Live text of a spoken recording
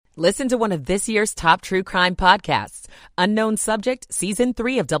Listen to one of this year's top true crime podcasts. Unknown Subject, Season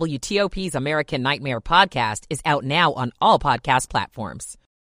 3 of WTOP's American Nightmare podcast is out now on all podcast platforms.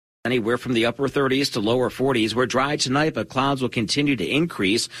 Anywhere from the upper 30s to lower 40s. We're dry tonight, but clouds will continue to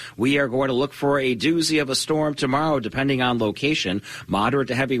increase. We are going to look for a doozy of a storm tomorrow, depending on location. Moderate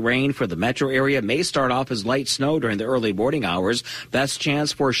to heavy rain for the metro area may start off as light snow during the early morning hours. Best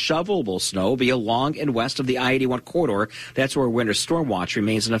chance for shovelable snow be along and west of the I-81 corridor. That's where winter storm watch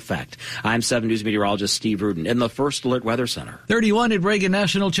remains in effect. I'm 7 News meteorologist Steve Rudin in the First Alert Weather Center. 31 at Reagan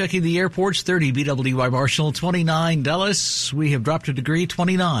National, checking the airports. 30 BWI Marshall, 29 Dulles. We have dropped a degree,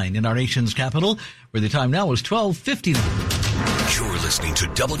 29 in our nation's capital, where the time now is 12:59. You're listening to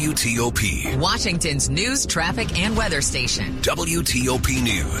WTOP, Washington's news, traffic, and weather station. WTOP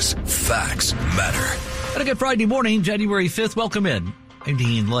News. Facts matter. And a good Friday morning, January 5th. Welcome in. I'm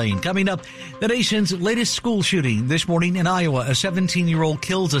Dean Lane. Coming up, the nation's latest school shooting this morning in Iowa. A 17-year-old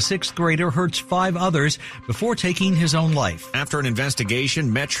kills a 6th grader, hurts 5 others before taking his own life. After an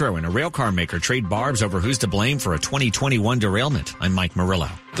investigation, Metro and a railcar maker trade barbs over who's to blame for a 2021 derailment. I'm Mike Murillo.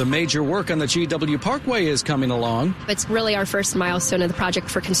 The major work on the GW Parkway is coming along. It's really our first milestone of the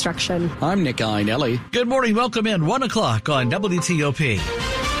project for construction. I'm Nick Iannelli. Good morning. Welcome in. 1 o'clock on WTOP.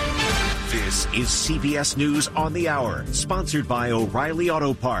 This is CBS News on the Hour, sponsored by O'Reilly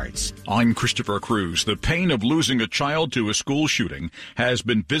Auto Parts. I'm Christopher Cruz. The pain of losing a child to a school shooting has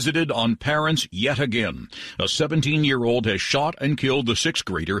been visited on parents yet again. A 17-year-old has shot and killed the 6th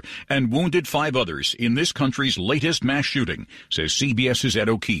grader and wounded 5 others in this country's latest mass shooting, says CBS's Ed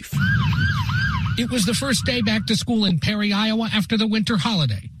O'Keefe. It was the first day back to school in Perry, Iowa after the winter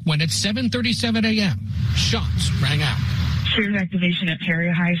holiday, when at 7:37 a.m., shots rang out. Shooter activation at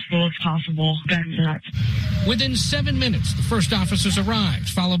Perry High School if possible. Gunshots. Within 7 minutes, the first officers arrived,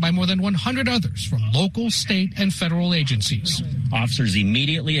 followed by more than 100 others from local, state, and federal agencies. Officers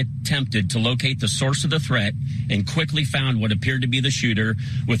immediately attempted to locate the source of the threat and quickly found what appeared to be the shooter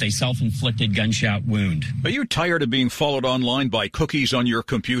with a self-inflicted gunshot wound. Are you tired of being followed online by cookies on your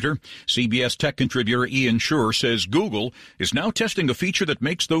computer? CBS tech contributor Ian Schur says Google is now testing a feature that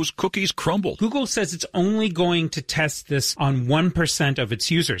makes those cookies crumble. Google says it's only going to test this on 1% of its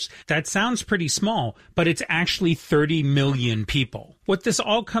users. That sounds pretty small, but it's actually 30 million people. What this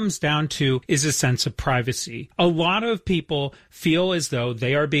all comes down to is a sense of privacy. A lot of people feel as though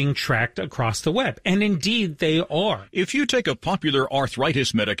they are being tracked across the web, and indeed they are. If you take a popular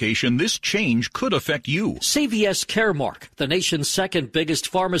arthritis medication, this change could affect you. CVS Caremark, the nation's second biggest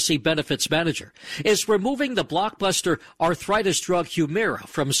pharmacy benefits manager, is removing the blockbuster arthritis drug Humira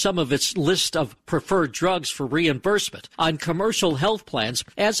from some of its list of preferred drugs for reimbursement on commercial health plans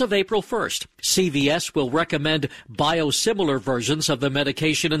as of April 1st. CVS will recommend biosimilar versions of the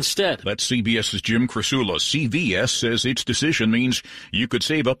medication instead. That's CBS's Jim Krasula. CVS says its decision means you could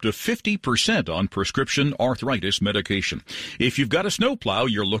save up to 50% on prescription arthritis medication. If you've got a snowplow,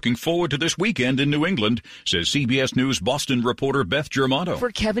 you're looking forward to this weekend in New England, says CBS News Boston reporter Beth Germano.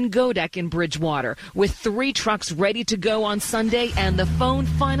 For Kevin Godek in Bridgewater, with 3 trucks ready to go on Sunday and the phone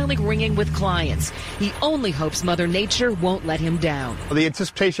finally ringing with clients. He only hopes Mother Nature won't let him down. The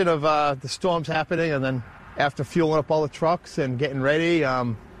anticipation of the storms happening, and then after fueling up all the trucks and getting ready,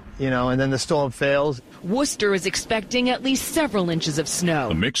 and then the storm fails. Worcester is expecting at least several inches of snow.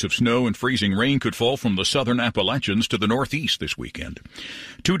 A mix of snow and freezing rain could fall from the southern Appalachians to the northeast this weekend.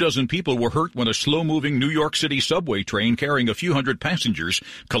 24 people were hurt when a slow-moving New York City subway train carrying a few hundred passengers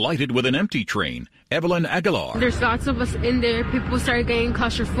collided with an empty train. Evelyn Aguilar. There's lots of us in there. People started getting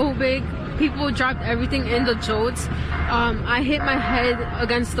claustrophobic. People dropped everything in the jolts. I hit my head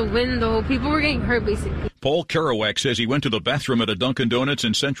against the window. People were getting hurt, basically. Paul Kerouac says he went to the bathroom at a Dunkin' Donuts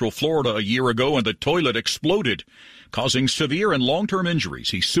in Central Florida a year ago and the toilet exploded, causing severe and long-term injuries.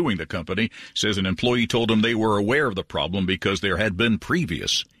 He's suing the company, says an employee told him they were aware of the problem because there had been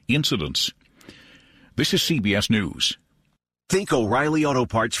previous incidents. This is CBS News. Think O'Reilly Auto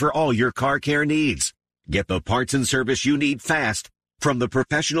Parts for all your car care needs. Get the parts and service you need fast from the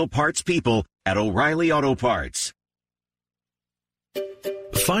professional parts people at O'Reilly Auto Parts.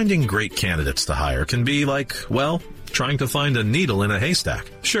 Finding great candidates to hire can be like, well, trying to find a needle in a haystack.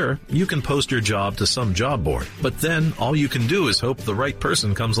 Sure, you can post your job to some job board, but then all you can do is hope the right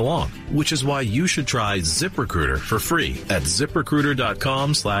person comes along, which is why you should try ZipRecruiter for free at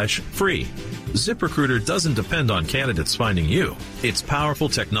ZipRecruiter.com/free. ZipRecruiter doesn't depend on candidates finding you. Its powerful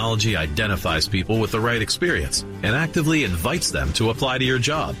technology identifies people with the right experience and actively invites them to apply to your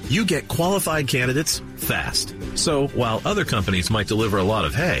job. You get qualified candidates fast. So while other companies might deliver a lot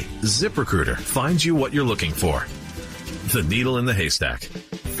of hay, ZipRecruiter finds you what you're looking for. The needle in the haystack.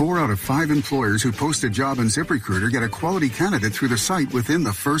 4 out of 5 employers who post a job on ZipRecruiter get a quality candidate through the site within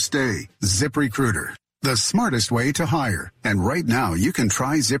the first day. ZipRecruiter, the smartest way to hire. And right now, you can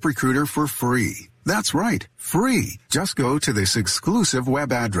try ZipRecruiter for free. That's right, free. Just go to this exclusive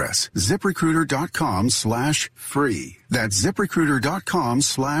web address, ZipRecruiter.com/free. That's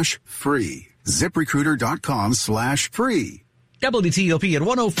ZipRecruiter.com/free. ZipRecruiter.com/free. WTOP at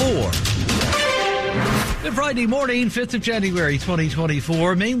 104. Good Friday morning, 5th of January,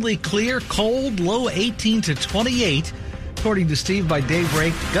 2024. Mainly clear, cold, low 18 to 28. According to Steve, by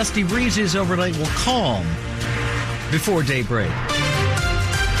daybreak, gusty breezes overnight will calm before daybreak.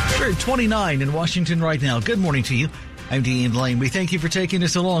 We're at 29 in Washington right now. Good morning to you. I'm Dean Lane. We thank you for taking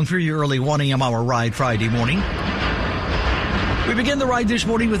us along for your early 1 a.m. hour ride Friday morning. We begin the ride this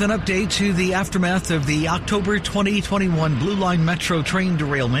morning with an update to the aftermath of the October 2021 Blue Line Metro train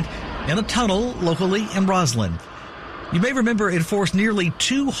derailment in a tunnel locally in Roslyn. You may remember it forced nearly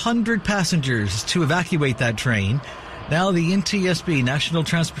 200 passengers to evacuate that train. Now the NTSB, National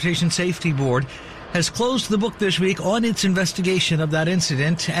Transportation Safety Board, has closed the book this week on its investigation of that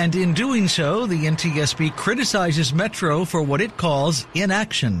incident, and in doing so, the NTSB criticizes Metro for what it calls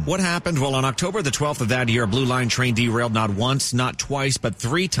inaction. What happened? Well, on October the 12th of that year, a Blue Line train derailed not once, not twice, but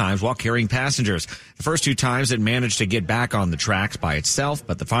 3 times while carrying passengers. The first 2 times it managed to get back on the tracks by itself,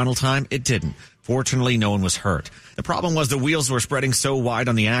 but the final time it didn't. Fortunately, no one was hurt. The problem was the wheels were spreading so wide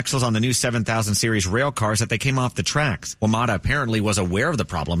on the axles on the new 7000 series rail cars that they came off the tracks. WMATA apparently was aware of the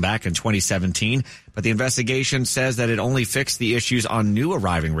problem back in 2017, but the investigation says that it only fixed the issues on new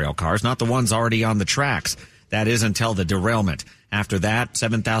arriving rail cars, not the ones already on the tracks. That is until the derailment. After that,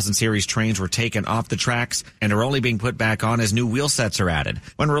 7000 series trains were taken off the tracks and are only being put back on as new wheel sets are added.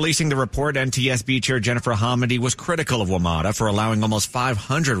 When releasing the report, NTSB Chair Jennifer Hamady was critical of WMATA for allowing almost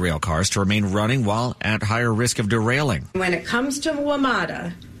 500 rail cars to remain running while at higher risk of derailing. When it comes to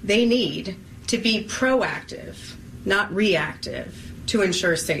WMATA, they need to be proactive, not reactive, to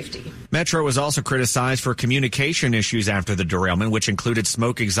ensure safety. Metro was also criticized for communication issues after the derailment, which included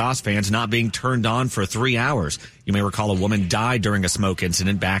smoke exhaust fans not being turned on for 3 hours. You may recall a woman died during a smoke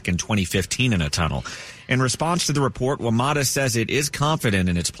incident back in 2015 in a tunnel. In response to the report, WMATA says it is confident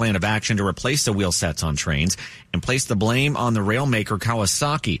in its plan of action to replace the wheel sets on trains and place the blame on the rail maker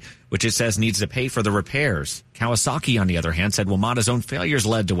Kawasaki, which it says needs to pay for the repairs. Kawasaki, on the other hand, said WMATA's own failures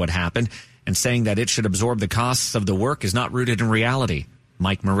led to what happened, and saying that it should absorb the costs of the work is not rooted in reality.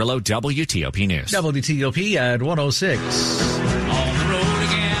 Mike Murillo, WTOP News. WTOP at 106.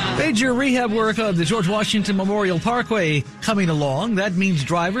 Major rehab work on the George Washington Memorial Parkway coming along. That means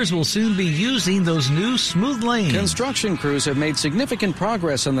drivers will soon be using those new smooth lanes. Construction crews have made significant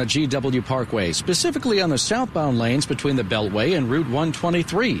progress on the GW Parkway, specifically on the southbound lanes between the Beltway and Route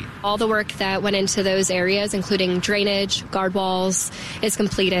 123. All the work that went into those areas, including drainage, guard walls, is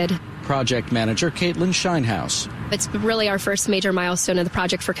completed. Project manager Caitlin Shinehouse. It's really our first major milestone of the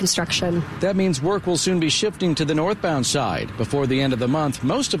project for construction. That means work will soon be shifting to the northbound side. Before the end of the month,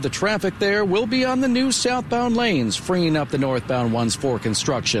 most of the traffic there will be on the new southbound lanes, freeing up the northbound ones for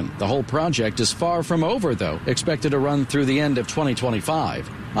construction. The whole project is far from over, though, expected to run through the end of 2025.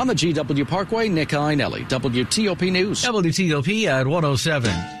 On the GW Parkway, Nick Einelli, WTOP News. WTOP at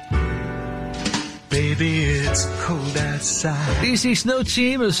 107. Baby, it's cold outside. DC Snow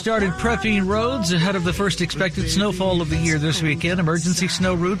Team has started prepping roads ahead of the first expected snowfall of the year this weekend. Emergency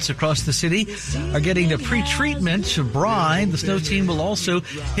snow routes across the city are getting the pre-treatment of brine. The snow team will also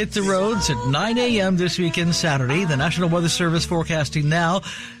hit the roads at 9 a.m. this weekend, Saturday. The National Weather Service forecasting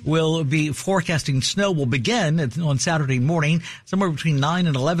snow will begin on Saturday morning, somewhere between 9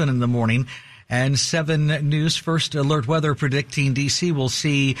 and 11 in the morning. And 7 News First Alert Weather predicting D.C. will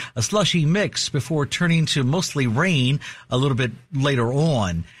see a slushy mix before turning to mostly rain a little bit later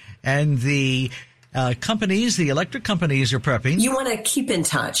on. And the electric companies are prepping. You want to keep in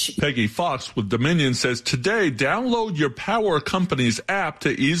touch. Peggy Fox with Dominion says today, download your power company's app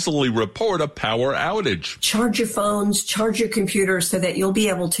to easily report a power outage. Charge your phones, charge your computers so that you'll be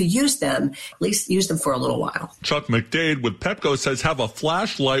able to use them, at least use them for a little while. Chuck McDade with Pepco says have a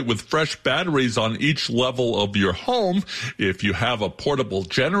flashlight with fresh batteries on each level of your home. If you have a portable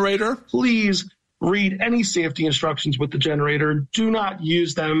generator, please read any safety instructions with the generator. Do not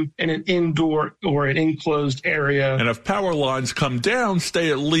use them in an indoor or an enclosed area. And if power lines come down,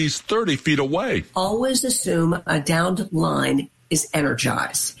 stay at least 30 feet away. Always assume a downed line is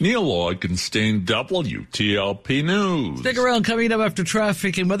energized. Neil Augenstein, WTOP News. Stick around. Coming up after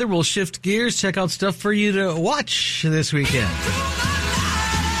traffic and weather, we'll shift gears, check out stuff for you to watch this weekend.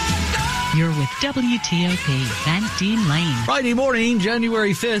 You're with WTOP and Dean Lane. Friday morning,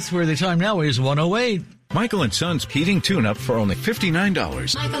 January 5th, where the time now is 1:08. Michael & Son's heating tune-up for only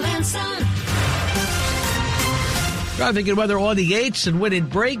 $59. Michael & Son. Traffic and weather on the 8s and when it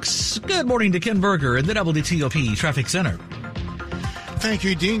breaks. Good morning to Ken Berger in the WTOP Traffic Center. Thank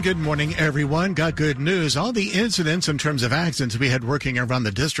you, Dean. Good morning, everyone. Got good news. All the incidents in terms of accidents we had working around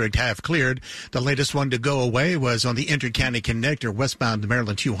the district have cleared. The latest one to go away was on the Intercounty Connector westbound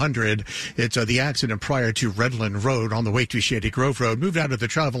Maryland 200. It's the accident prior to Redland Road on the way to Shady Grove Road. Moved out of the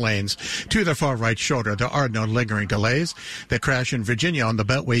travel lanes to the far right shoulder. There are no lingering delays. The crash in Virginia on the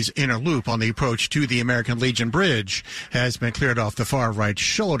Beltway's inner loop on the approach to the American Legion Bridge has been cleared off the far right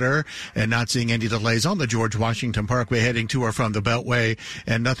shoulder, and not seeing any delays on the George Washington Parkway heading to or from the Beltway,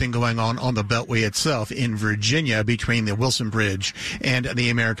 and nothing going on the Beltway itself in Virginia between the Wilson Bridge and the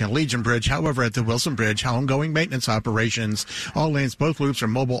American Legion Bridge. However, at the Wilson Bridge, ongoing maintenance operations. All lanes, both loops are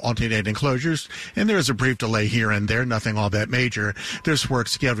mobile alternating closures, and there is a brief delay here and there, nothing all that major. There's work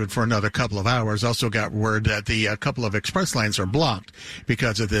scheduled for another couple of hours. Also got word that the couple of express lanes are blocked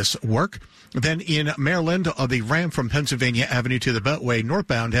because of this work. Then in Maryland, the ramp from Pennsylvania Avenue to the Beltway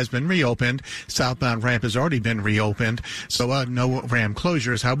northbound has been reopened. Southbound ramp has already been reopened, so no ramp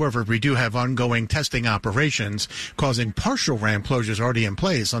closures. However, we do have ongoing testing operations causing partial ramp closures already in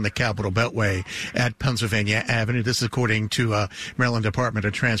place on the Capitol Beltway at Pennsylvania Avenue. This is according to Maryland Department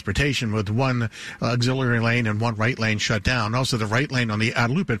of Transportation, with one auxiliary lane and one right lane shut down. Also, the right lane on the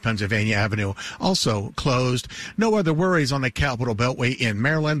outer loop at Pennsylvania Avenue also closed. No other worries on the Capitol Beltway in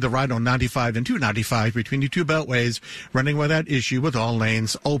Maryland. The ride on 95 and 295 between the two beltways running without issue with all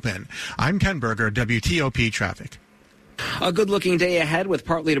lanes open. I'm Ken Berger, WTOP Traffic. A good-looking day ahead with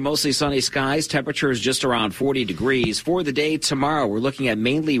partly to mostly sunny skies. Temperatures just around 40 degrees. For the day tomorrow, we're looking at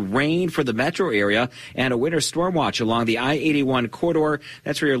mainly rain for the metro area and a winter storm watch along the I-81 corridor.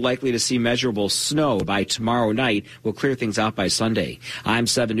 That's where you're likely to see measurable snow by tomorrow night. We'll clear things out by Sunday. I'm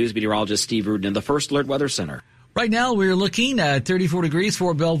 7 News meteorologist Steve Rudin in the First Alert Weather Center. Right now, we're looking at 34 degrees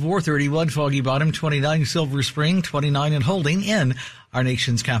for Belvoir, 31 Foggy Bottom, 29 Silver Spring, 29 in Holding in our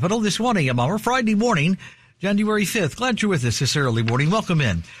nation's capital. This 1 a.m. hour, Friday morning, January 5th. Glad you're with us this early morning. Welcome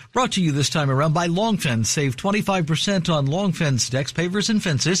in. Brought to you this time around by Long Fence. Save 25% on Long Fence decks, pavers, and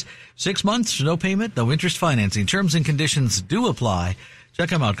fences. 6 months, no payment, no interest financing. Terms and conditions do apply.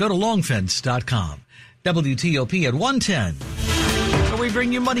 Check them out. Go to longfence.com. WTOP at 1:10. We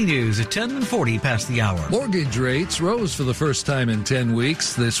bring you money news at 10:40 past the hour. Mortgage rates rose for the first time in 10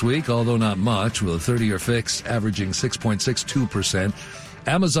 weeks this week, although not much, with a 30-year fix averaging 6.62%.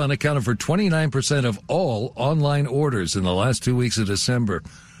 Amazon accounted for 29% of all online orders in the last 2 weeks of December.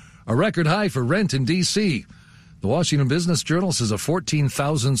 A record high for rent in D.C. The Washington Business Journal says a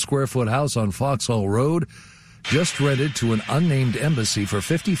 14,000-square-foot house on Foxhall Road just rented to an unnamed embassy for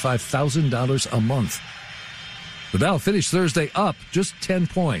 $55,000 a month. The Dow finished Thursday up just 10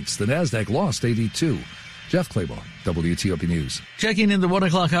 points. The Nasdaq lost 82. Jeff Claiborne, WTOP News. Checking in the 1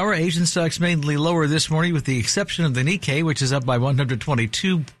 o'clock hour, Asian stocks mainly lower this morning with the exception of the Nikkei, which is up by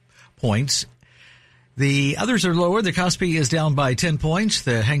 122 points. The others are lower. The Kospi is down by 10 points.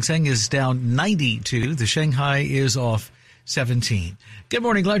 The Hang Seng is down 92. The Shanghai is off 17. Good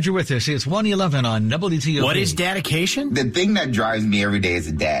morning. Glad you're with us. It's 1:11 on WTOP. What is dedication? The thing that drives me every day as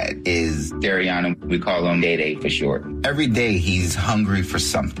a dad is Dariana. We call him Day for short. Every day he's hungry for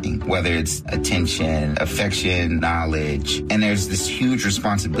something, whether it's attention, affection, knowledge. And there's this huge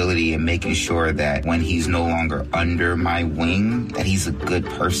responsibility in making sure that when he's no longer under my wing, that he's a good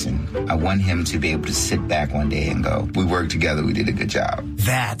person. I want him to be able to sit back one day and go, we worked together, we did a good job.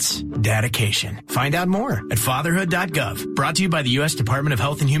 That's dedication. Find out more at fatherhood.gov. Brought to you by the U.S. Department of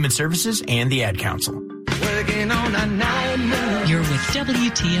Health and Human Services and the Ad Council. Working on a night. You're with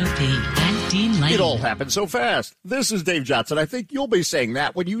WTOP and Dean Lane. It all happened so fast. This is Dave Johnson. I think you'll be saying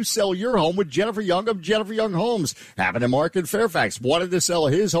that when you sell your home with Jennifer Young of Jennifer Young Homes. Happened to Mark in Fairfax. Wanted to sell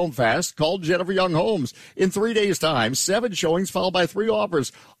his home fast. Called Jennifer Young Homes. In 3 days' time, 7 showings followed by 3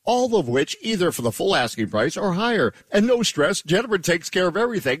 offers, all of which either for the full asking price or higher. And no stress, Jennifer takes care of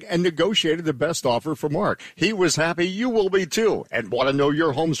everything and negotiated the best offer for Mark. He was happy. You will be too. And want to know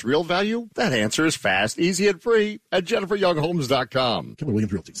your home's real value? That answer is fast, easy, and free at JenniferYoungHomes.com. Keller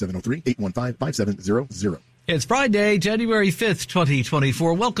Williams Realty, 703-815-5700. It's Friday, January 5th,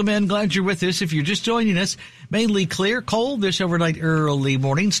 2024. Welcome in. Glad you're with us. If you're just joining us, mainly clear, cold this overnight early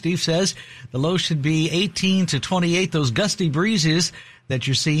morning. Steve says the low should be 18 to 28. Those gusty breezes that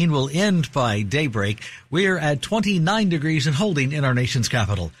you're seeing will end by daybreak. We're at 29 degrees and holding in our nation's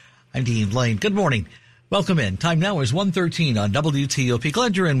capital. I'm Dean Lane. Good morning. Welcome in. Time now is 1:13 on WTOP.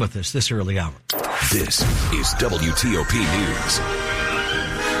 Glad you're in with us this early hour. This is WTOP News.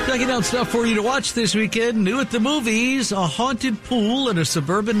 Checking out stuff for you to watch this weekend. New at the movies, a haunted pool in a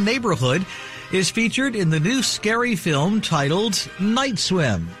suburban neighborhood is featured in the new scary film titled Night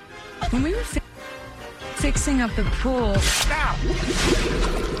Swim. When we were fixing up the pool,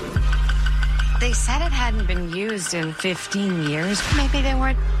 they said it hadn't been used in 15 years. Maybe they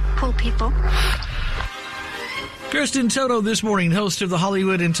weren't pool people. Kristen Toto this morning, host of the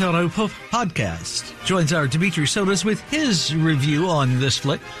Hollywood and Toto podcast, joins our Dimitri Sotis with his review on this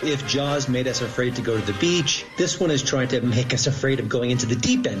flick. If Jaws made us afraid to go to the beach, this one is trying to make us afraid of going into the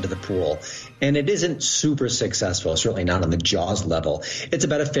deep end of the pool. And it isn't super successful, certainly not on the Jaws level. It's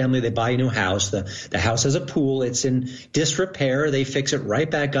about a family. They buy a new house. The house has a pool. It's in disrepair. They fix it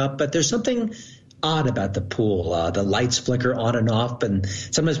right back up. But there's something odd about the pool. The lights flicker on and off, and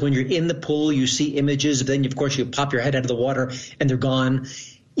sometimes when you're in the pool, you see images, but then, of course, you pop your head out of the water, and they're gone.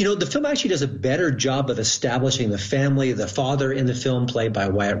 You know, the film actually does a better job of establishing the family. The father in the film, played by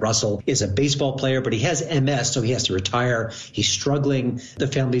Wyatt Russell, is a baseball player, but he has MS, so he has to retire. He's struggling. The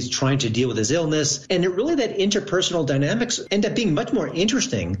family's trying to deal with his illness. And really that interpersonal dynamics end up being much more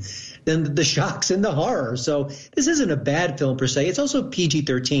interesting than the shocks and the horror. So this isn't a bad film per se. It's also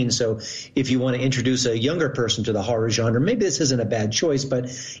PG-13, so if you want to introduce a younger person to the horror genre, maybe this isn't a bad choice.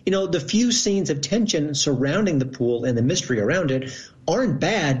 But, you know, the few scenes of tension surrounding the pool and the mystery around it aren't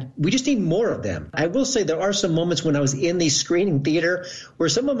bad. We just need more of them. I will say there are some moments when I was in the screening theater where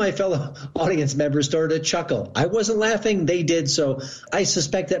some of my fellow audience members started to chuckle. I wasn't laughing. They did. So I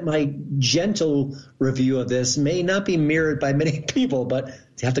suspect that my gentle review of this may not be mirrored by many people, but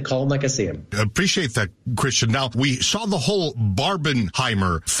you have to call them like I see them. Appreciate that, Christian. Now, we saw the whole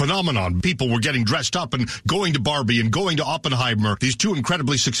Barbenheimer phenomenon. People were getting dressed up and going to Barbie and going to Oppenheimer, these two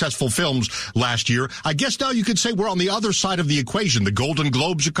incredibly successful films last year. I guess now you could say we're on the other side of the equation. The Golden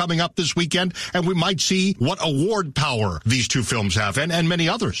Globes are coming up this weekend, and we might see what award power these two films have, and many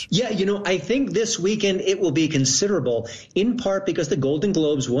others. Yeah, you know, I think this weekend it will be considerable, in part because the Golden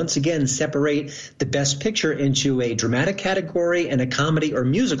Globes once again separate the Best Picture into a dramatic category and a comedy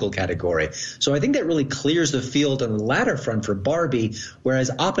or musical category. So I think that really clears the field on the latter front for Barbie, whereas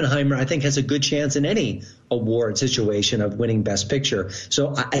Oppenheimer, I think, has a good chance in any award situation of winning Best Picture.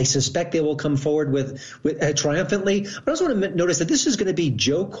 So I suspect they will come forward with triumphantly. But I also want to notice that this is going to be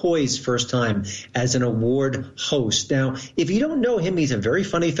Joe Coy's first time as an award host. Now, if you don't know him, he's a very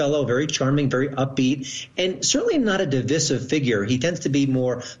funny fellow, very charming, very upbeat, and certainly not a divisive figure. He tends to be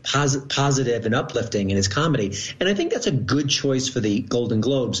more positive and uplifting in his comedy. And I think that's a good choice for the Golden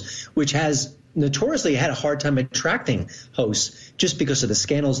Globes, which has notoriously had a hard time attracting hosts just because of the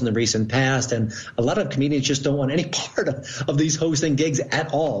scandals in the recent past. And a lot of comedians just don't want any part of these hosting gigs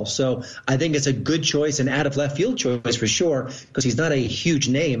at all. So I think it's a good choice, an out of left field choice for sure, because he's not a huge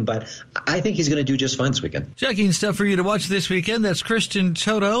name, but I think he's going to do just fine this weekend. Checking stuff for you to watch this weekend. That's Kristen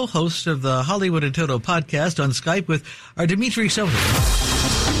Toto, host of the Hollywood and Toto podcast, on Skype with our Dimitri Sotis.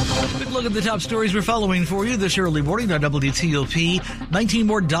 Quick look at the top stories we're following for you this early morning on WTOP. 19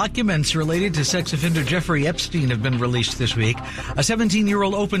 more documents related to sex offender Jeffrey Epstein have been released this week. A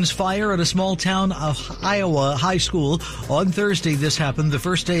 17-year-old opens fire at a small town of Iowa high school. On Thursday, this happened. The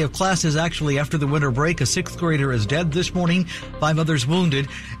first day of classes actually after the winter break. A 6th grader is dead this morning, 5 others wounded.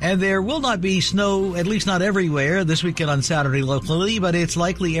 And there will not be snow, at least not everywhere, this weekend on Saturday locally, but it's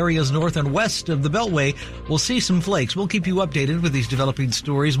likely areas north and west of the Beltway will see some flakes. We'll keep you updated with these developing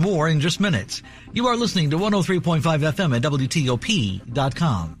stories. More in just minutes. You are listening to 103.5 FM at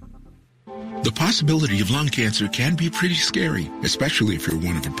WTOP.com. The possibility of lung cancer can be pretty scary, especially if you're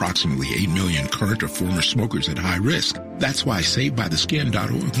one of approximately 8 million current or former smokers at high risk. That's why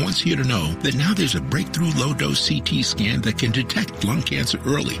SaveByTheScan.org wants you to know that now there's a breakthrough low-dose CT scan that can detect lung cancer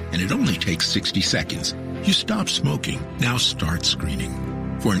early, and it only takes 60 seconds. You stop smoking. Now start screening.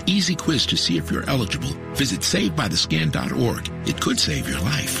 For an easy quiz to see if you're eligible, visit SaveByTheScan.org. It could save your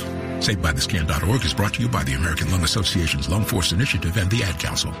life. SaveByTheScan.org is brought to you by the American Lung Association's Lung Force Initiative and the Ad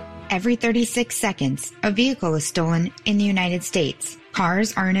Council. Every 36 seconds, a vehicle is stolen in the United States.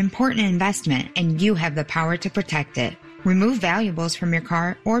 Cars are an important investment, and you have the power to protect it. Remove valuables from your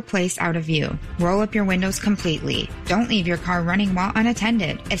car or place out of view. Roll up your windows completely. Don't leave your car running while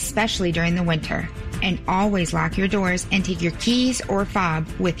unattended, especially during the winter. And always lock your doors and take your keys or fob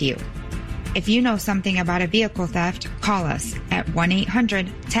with you. If you know something about a vehicle theft, call us at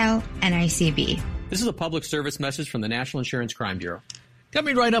 1-800-TEL-NICB. This is a public service message from the National Insurance Crime Bureau.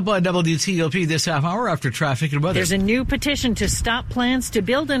 Coming right up on WTOP this half hour after traffic and weather. There's a new petition to stop plans to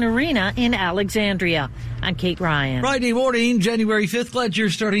build an arena in Alexandria. I'm Kate Ryan. Friday morning, January 5th. Glad you're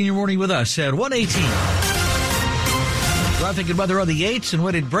starting your morning with us at 1:18. Traffic and weather on the 8s, and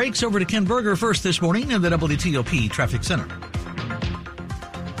when it breaks, over to Ken Berger first this morning in the WTOP Traffic Center.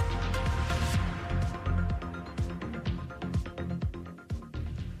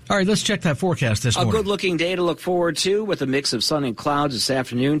 All right, let's check that forecast this morning. A good-looking day to look forward to with a mix of sun and clouds this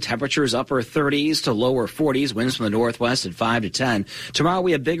afternoon. Temperatures upper 30s to lower 40s. Winds from the northwest at 5 to 10. Tomorrow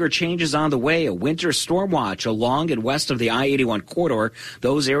we have bigger changes on the way. A winter storm watch along and west of the I-81 corridor.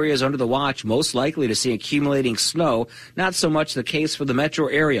 Those areas under the watch most likely to see accumulating snow. Not so much the case for the metro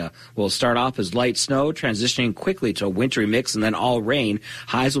area. We'll start off as light snow, transitioning quickly to a wintry mix and then all rain.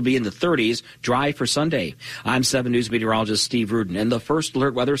 Highs will be in the 30s. Dry for Sunday. I'm 7 News meteorologist Steve Rudin in the First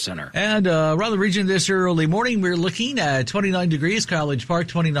Alert Weather Center. And around the region this early morning, we're looking at 29 degrees, College Park,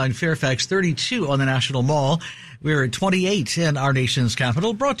 29 Fairfax, 32 on the National Mall. We're at 28 in our nation's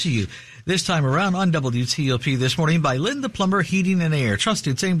capital. Brought to you this time around on WTOP this morning by Lynn the Plumber Heating and Air.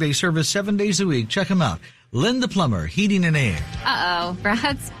 Trusted same-day service 7 days a week. Check them out. Lynn the Plumber Heating and Air. Uh-oh,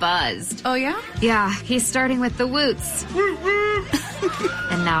 Brad's buzzed. Oh, yeah? Yeah, he's starting with the woots.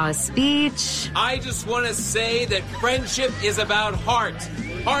 And now a speech. I just want to say that friendship is about heart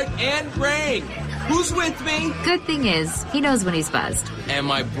and brain. Who's with me? Good thing is, he knows when he's buzzed. And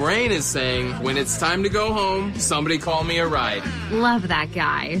my brain is saying, when it's time to go home, somebody call me a ride. Love that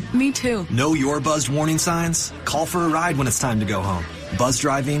guy. Me too. Know your buzzed warning signs? Call for a ride when it's time to go home. Buzz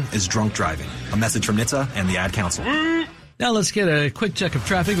driving is drunk driving. A message from NHTSA and the Ad Council. Now let's get a quick check of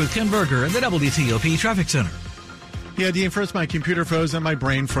traffic with Ken Berger at the WTOP Traffic Center. Yeah, Dean, first my computer froze and my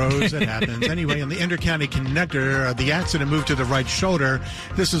brain froze. It happens. Anyway, on the Intercounty Connector, the accident moved to the right shoulder.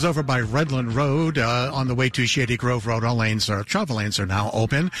 This is over by Redland Road on the way to Shady Grove Road. All travel lanes are now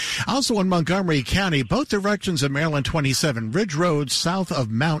open. Also in Montgomery County, both directions of Maryland 27, Ridge Road south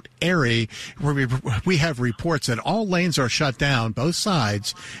of Mount Airy, where we have reports that all lanes are shut down, both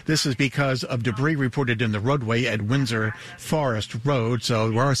sides. This is because of debris reported in the roadway at Windsor Forest Road.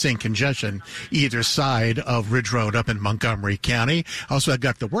 So we are seeing congestion either side of Ridge Road up in Montgomery County. Also, I've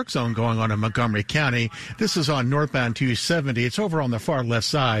got the work zone going on in Montgomery County. This is on northbound 270. It's over on the far left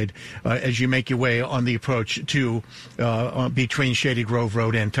side as you make your way on the approach to between Shady Grove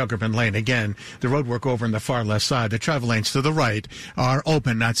Road and Tuckerman Lane. Again, the road work over on the far left side. The travel lanes to the right are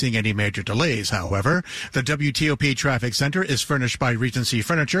open, not seeing any major delays. However, the WTOP Traffic Center is furnished by Regency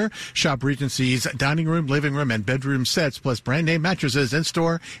Furniture. Shop Regency's dining room, living room, and bedroom sets, plus brand name mattresses in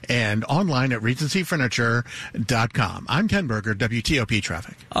store and online at regencyfurniture.com. I'm Ken Berger, WTOP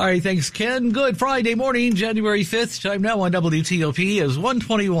Traffic. All right, thanks, Ken. Good Friday morning, January 5th. Time now on WTOP is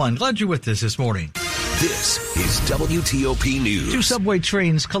 1:21. Glad you're with us this morning. This is WTOP News. 2 subway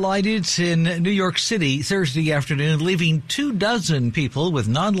trains collided in New York City Thursday afternoon, leaving 24 people with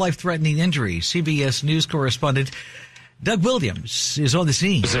non-life-threatening injuries. CBS News correspondent Doug Williams is on the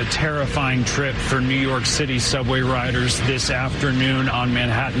scene. It was a terrifying trip for New York City subway riders this afternoon on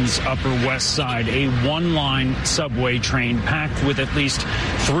Manhattan's Upper West Side. A one-line subway train packed with at least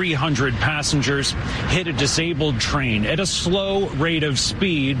 300 passengers hit a disabled train at a slow rate of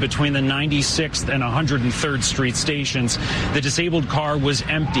speed between the 96th and 103rd Street stations. The disabled car was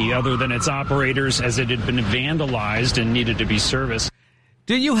empty other than its operators as it had been vandalized and needed to be serviced.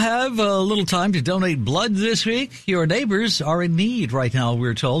 Do you have a little time to donate blood this week? Your neighbors are in need right now,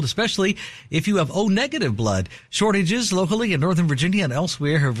 we're told, especially if you have O-negative blood. Shortages locally in Northern Virginia and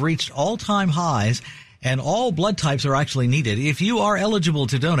elsewhere have reached all-time highs, and all blood types are actually needed. If you are eligible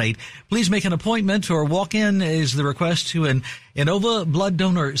to donate, please make an appointment or walk in is the request to an Inova Blood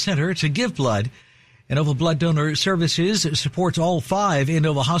Donor Center to give blood. Inova Blood Donor Services supports all 5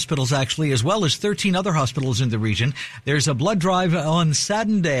 Inova hospitals, actually, as well as 13 other hospitals in the region. There's a blood drive on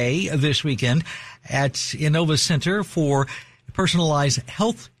Saturday this weekend at Inova Center for Personalized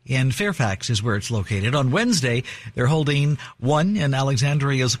Health in Fairfax is where it's located. On Wednesday, they're holding one in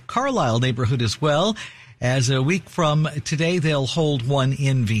Alexandria's Carlisle neighborhood as well. As a week from today, they'll hold one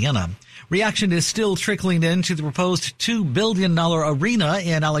in Vienna. Reaction is still trickling in to the proposed $2 billion arena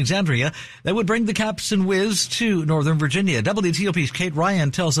in Alexandria that would bring the Caps and Wiz to Northern Virginia. WTOP's Kate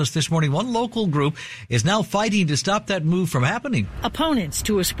Ryan tells us this morning one local group is now fighting to stop that move from happening. Opponents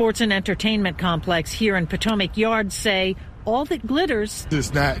to a sports and entertainment complex here in Potomac Yard say all that glitters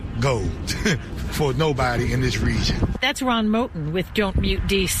does not gold for nobody in this region. That's Ron Moten with Don't Mute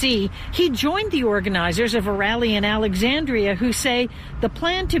DC. He joined the organizers of a rally in Alexandria who say the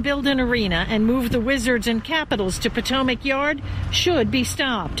plan to build an arena and move the Wizards and Capitals to Potomac Yard should be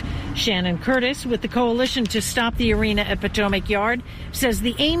stopped. Shannon Curtis with the Coalition to Stop the Arena at Potomac Yard says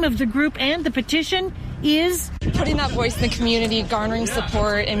the aim of the group and the petition is putting that voice in the community, garnering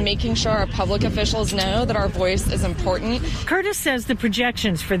support, and making sure our public officials know that our voice is important. Curtis says the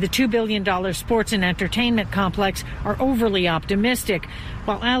projections for the $2 billion sports and entertainment complex are overly optimistic,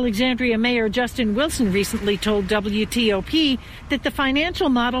 while Alexandria Mayor Justin Wilson recently told WTOP that the financial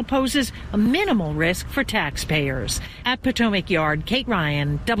model poses a minimal risk for taxpayers. At Potomac Yard, Kate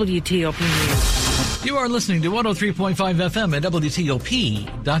Ryan, WTOP News. You are listening to 103.5 FM at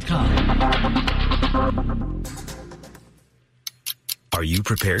WTOP.com. Are you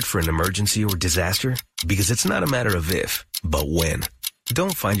prepared for an emergency or disaster? Because it's not a matter of if, but when.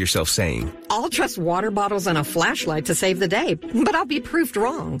 Don't find yourself saying, I'll trust water bottles and a flashlight to save the day, but I'll be proved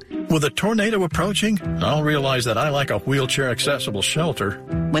wrong. With a tornado approaching, I'll realize that I like a wheelchair-accessible shelter.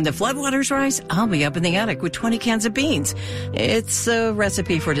 When the floodwaters rise, I'll be up in the attic with 20 cans of beans. It's a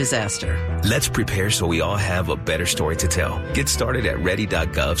recipe for disaster. Let's prepare so we all have a better story to tell. Get started at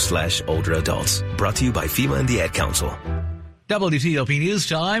ready.gov/older adults. Brought to you by FEMA and the Ad Council. WTOP News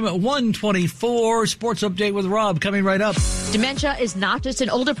Time, 1:24. Sports Update with Rob coming right up. Dementia is not just an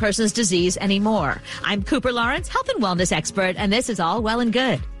older person's disease anymore. I'm Cooper Lawrence, health and wellness expert, and this is all well and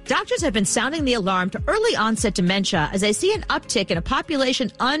good. Doctors have been sounding the alarm to early onset dementia as they see an uptick in a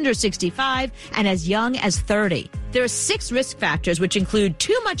population under 65 and as young as 30. There are 6 risk factors, which include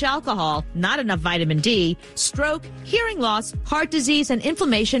too much alcohol, not enough vitamin D, stroke, hearing loss, heart disease, and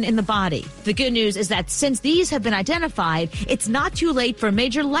inflammation in the body. The good news is that since these have been identified, it's not too late for a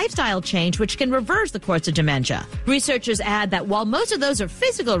major lifestyle change which can reverse the course of dementia. Researchers add that while most of those are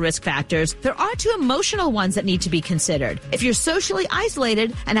physical risk factors, there are 2 emotional ones that need to be considered. If you're socially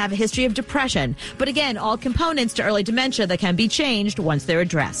isolated and have a history of depression, but again, all components to early dementia that can be changed once they're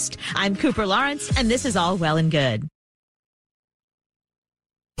addressed. I'm Cooper Lawrence, and this is all well and good.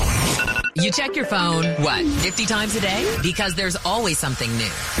 You check your phone, 50 times a day? Because there's always something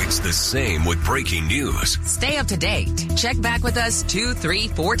new. It's the same with breaking news. Stay up to date. Check back with us 2, 3,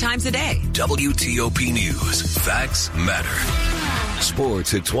 4 times a day. WTOP News. Facts matter.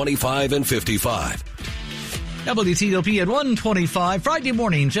 Sports at 25 and 55. WTOP at 1:25, Friday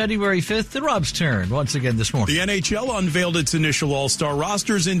morning, January 5th, the Rob's turn once again this morning. The NHL unveiled its initial All-Star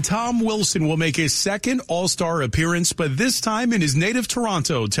rosters, and Tom Wilson will make his second All-Star appearance, but this time in his native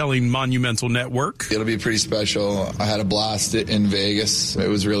Toronto, telling Monumental Network. It'll be pretty special. I had a blast in Vegas. It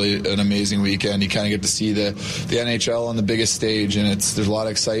was really an amazing weekend. You kind of get to see the NHL on the biggest stage, and there's a lot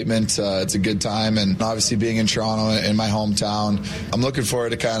of excitement. It's a good time, and obviously being in Toronto, in my hometown, I'm looking forward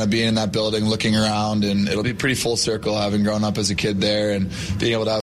to kind of being in that building, looking around, and it'll be pretty full circle having grown up as a kid there and being able to have